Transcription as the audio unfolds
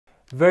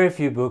Very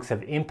few books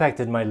have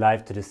impacted my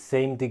life to the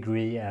same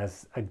degree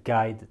as A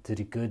Guide to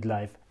the Good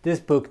Life. This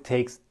book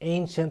takes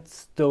ancient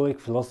Stoic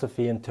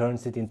philosophy and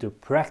turns it into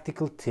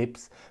practical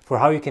tips for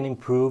how you can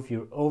improve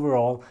your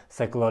overall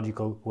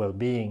psychological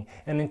well-being.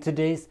 And in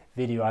today's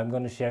video, I'm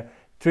going to share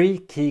 3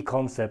 key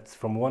concepts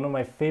from one of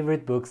my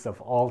favorite books of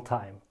all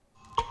time.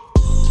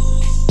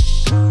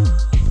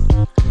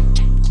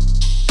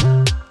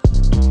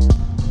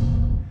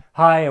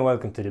 Hi and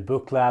welcome to the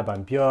Booklab.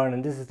 I'm Bjorn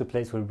and this is the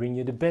place where we bring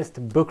you the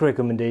best book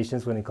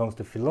recommendations when it comes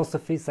to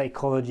philosophy,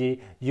 psychology,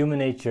 human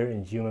nature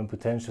and human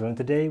potential. And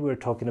today we're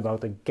talking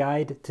about A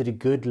Guide to the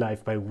Good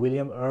Life by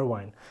William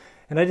Irvine.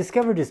 And I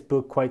discovered this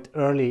book quite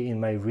early in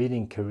my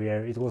reading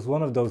career. It was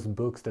one of those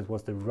books that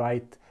was the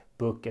right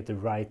book at the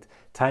right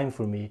time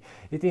for me.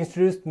 It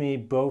introduced me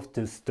both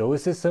to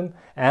stoicism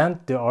and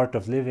the art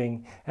of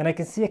living, and I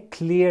can see a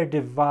clear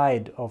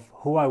divide of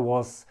who I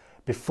was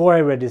before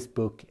I read this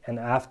book and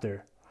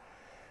after.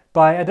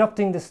 By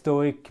adopting the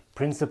Stoic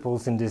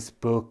principles in this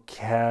book,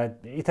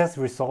 it has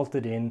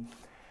resulted in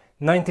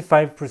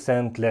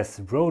 95%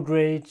 less road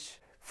rage,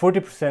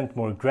 40%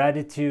 more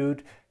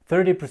gratitude,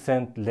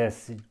 30%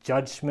 less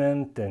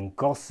judgment and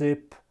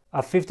gossip,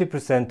 a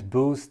 50%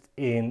 boost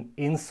in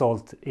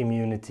insult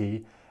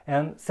immunity,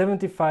 and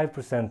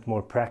 75%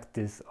 more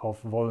practice of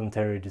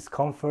voluntary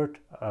discomfort,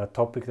 a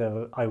topic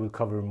that I will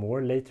cover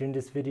more later in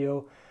this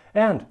video,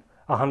 and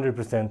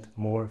 100%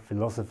 more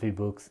philosophy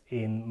books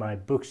in my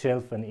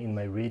bookshelf and in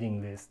my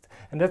reading list.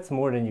 And that's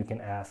more than you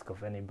can ask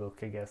of any book,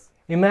 I guess.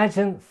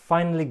 Imagine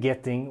finally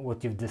getting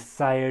what you've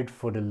desired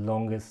for the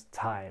longest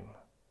time.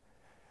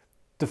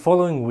 The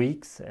following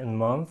weeks and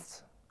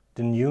months,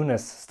 the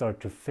newness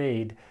starts to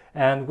fade,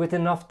 and with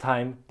enough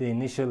time, the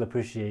initial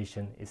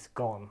appreciation is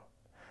gone.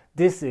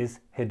 This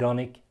is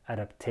hedonic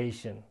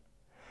adaptation.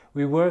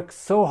 We work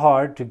so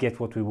hard to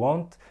get what we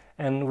want,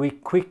 and we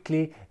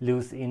quickly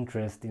lose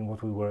interest in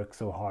what we work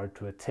so hard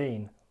to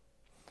attain.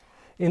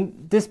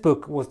 This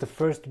book was the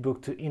first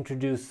book to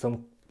introduce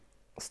some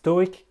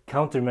Stoic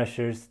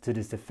countermeasures to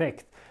this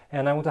effect,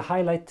 and I want to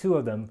highlight 2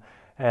 of them,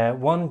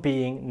 one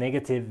being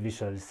negative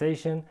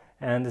visualization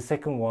and the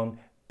second one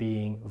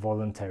being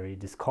voluntary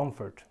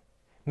discomfort.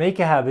 Make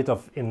a habit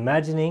of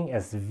imagining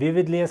as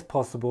vividly as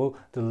possible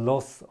the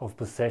loss of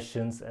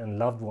possessions and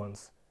loved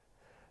ones.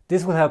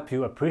 This will help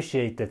you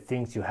appreciate the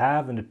things you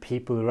have and the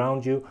people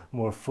around you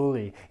more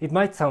fully. It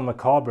might sound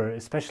macabre,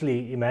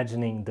 especially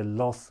imagining the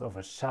loss of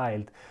a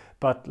child,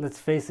 but let's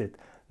face it,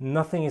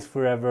 nothing is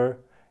forever,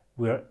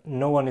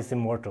 no one is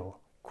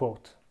immortal.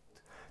 Quote.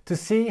 To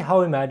see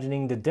how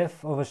imagining the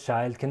death of a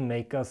child can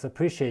make us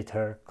appreciate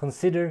her,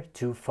 consider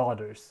 2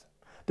 fathers.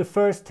 The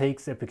first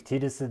takes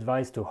Epictetus'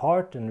 advice to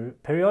heart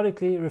and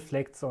periodically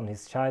reflects on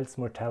his child's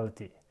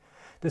mortality.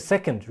 The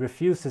second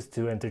refuses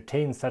to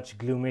entertain such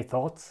gloomy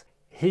thoughts.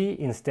 He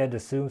instead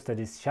assumes that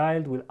his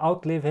child will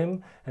outlive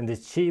him and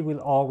that she will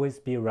always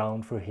be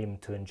around for him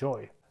to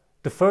enjoy.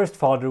 The first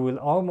father will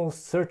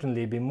almost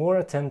certainly be more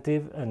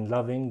attentive and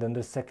loving than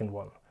the second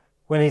one.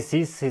 When he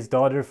sees his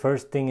daughter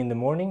first thing in the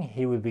morning,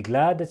 he will be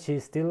glad that she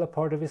is still a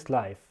part of his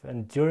life,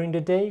 and during the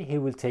day he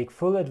will take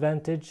full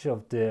advantage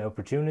of the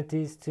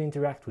opportunities to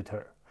interact with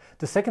her.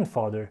 The second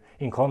father,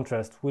 in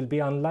contrast, will be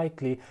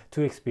unlikely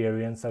to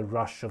experience a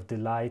rush of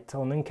delight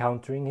on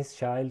encountering his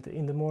child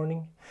in the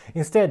morning.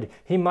 Instead,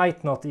 he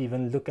might not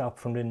even look up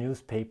from the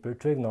newspaper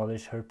to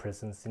acknowledge her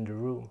presence in the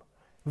room.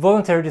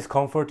 Voluntary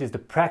discomfort is the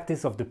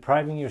practice of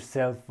depriving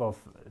yourself of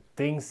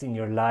things in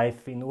your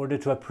life in order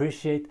to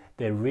appreciate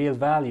their real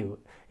value.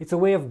 It's a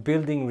way of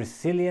building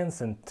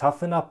resilience and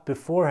toughen up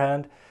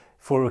beforehand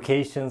for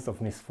occasions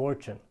of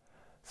misfortune.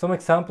 Some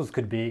examples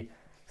could be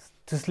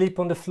to sleep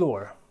on the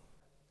floor,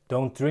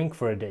 don't drink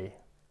for a day,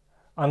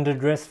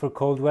 underdress for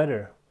cold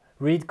weather,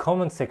 read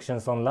comment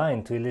sections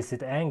online to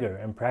elicit anger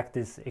and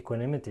practice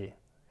equanimity,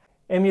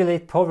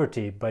 emulate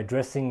poverty by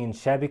dressing in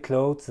shabby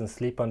clothes and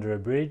sleep under a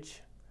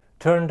bridge,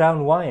 turn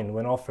down wine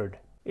when offered.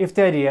 If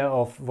the idea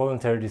of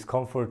voluntary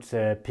discomfort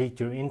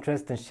piqued your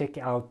interest, then check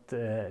out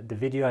the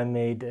video I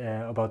made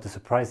about the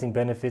surprising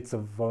benefits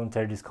of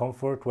voluntary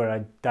discomfort, where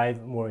I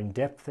dive more in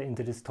depth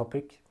into this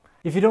topic.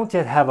 If you don't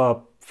yet have a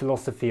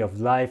philosophy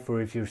of life, or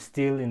if you're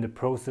still in the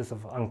process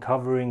of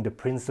uncovering the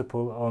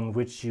principle on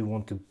which you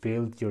want to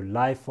build your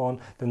life on,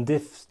 then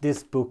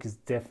this book is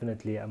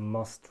definitely a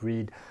must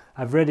read.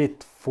 I've read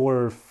it 4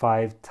 or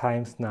 5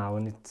 times now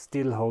and it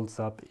still holds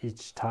up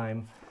each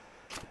time.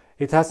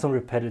 It has some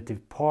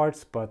repetitive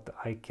parts, but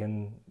I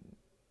can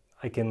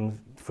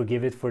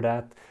forgive it for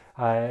that.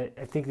 I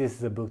think this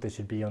is a book that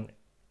should be on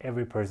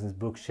every person's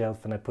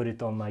bookshelf, and I put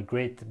it on my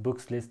great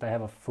books list. I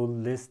have a full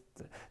list.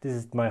 This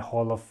is my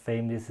Hall of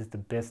Fame. This is the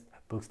best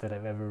books that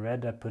I've ever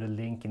read. I put a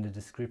link in the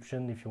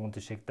description if you want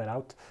to check that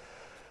out.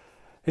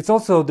 It's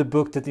also the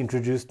book that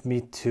introduced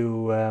me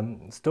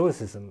to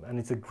Stoicism, and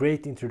it's a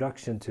great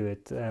introduction to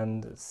it.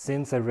 And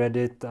since I read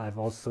it, I've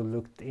also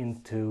looked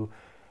into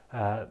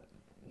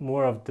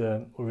more of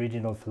the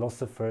original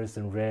philosophers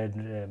and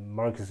read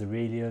Marcus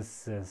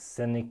Aurelius,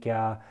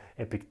 Seneca,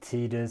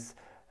 Epictetus,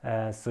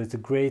 So it's a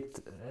great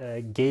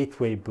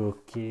gateway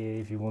book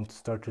if you want to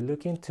start to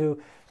look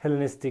into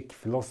Hellenistic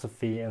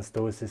philosophy and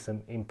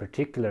Stoicism in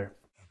particular.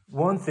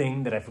 One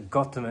thing that I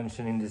forgot to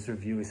mention in this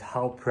review is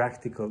how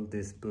practical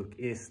this book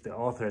is. The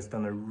author has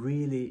done a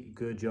really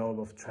good job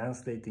of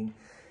translating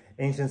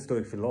ancient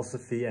Stoic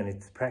philosophy and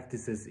its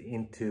practices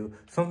into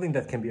something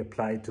that can be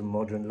applied to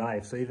modern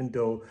life. So even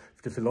though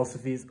the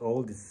philosophy is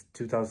old, it's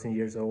 2000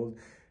 years old,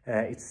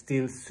 it's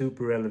still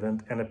super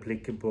relevant and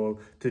applicable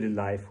to the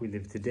life we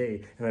live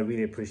today, and I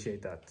really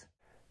appreciate that.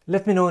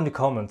 Let me know in the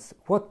comments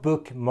what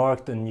book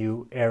marked a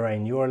new era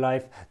in your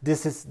life.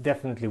 This is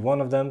definitely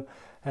one of them.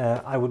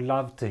 I would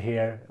love to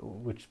hear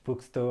which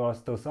books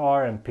those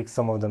are and pick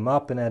some of them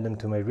up and add them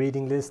to my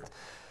reading list.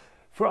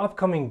 For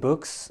upcoming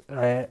books,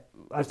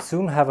 I'll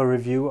soon have a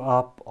review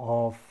up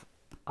of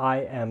I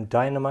Am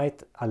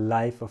Dynamite, A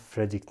Life of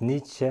Friedrich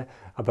Nietzsche,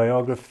 a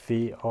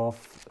biography of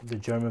the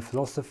German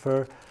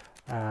philosopher,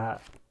 a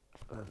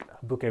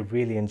book I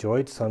really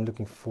enjoyed, so I'm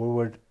looking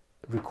forward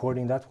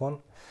recording that one.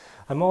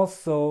 I'm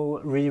also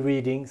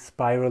rereading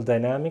Spiral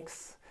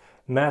Dynamics,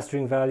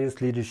 Mastering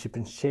Values, Leadership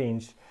and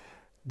Change.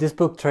 This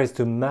book tries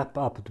to map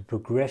up the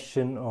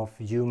progression of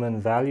human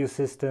value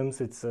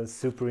systems. It's a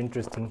super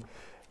interesting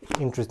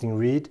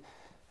read.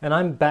 And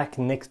I'm back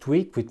next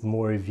week with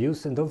more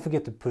reviews, and don't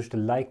forget to push the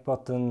like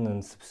button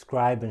and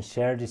subscribe and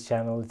share this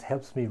channel. It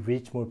helps me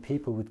reach more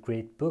people with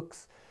great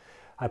books.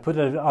 I put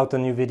out a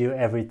new video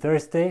every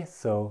Thursday,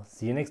 so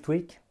see you next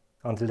week.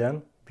 Until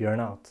then, Bjorn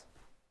out.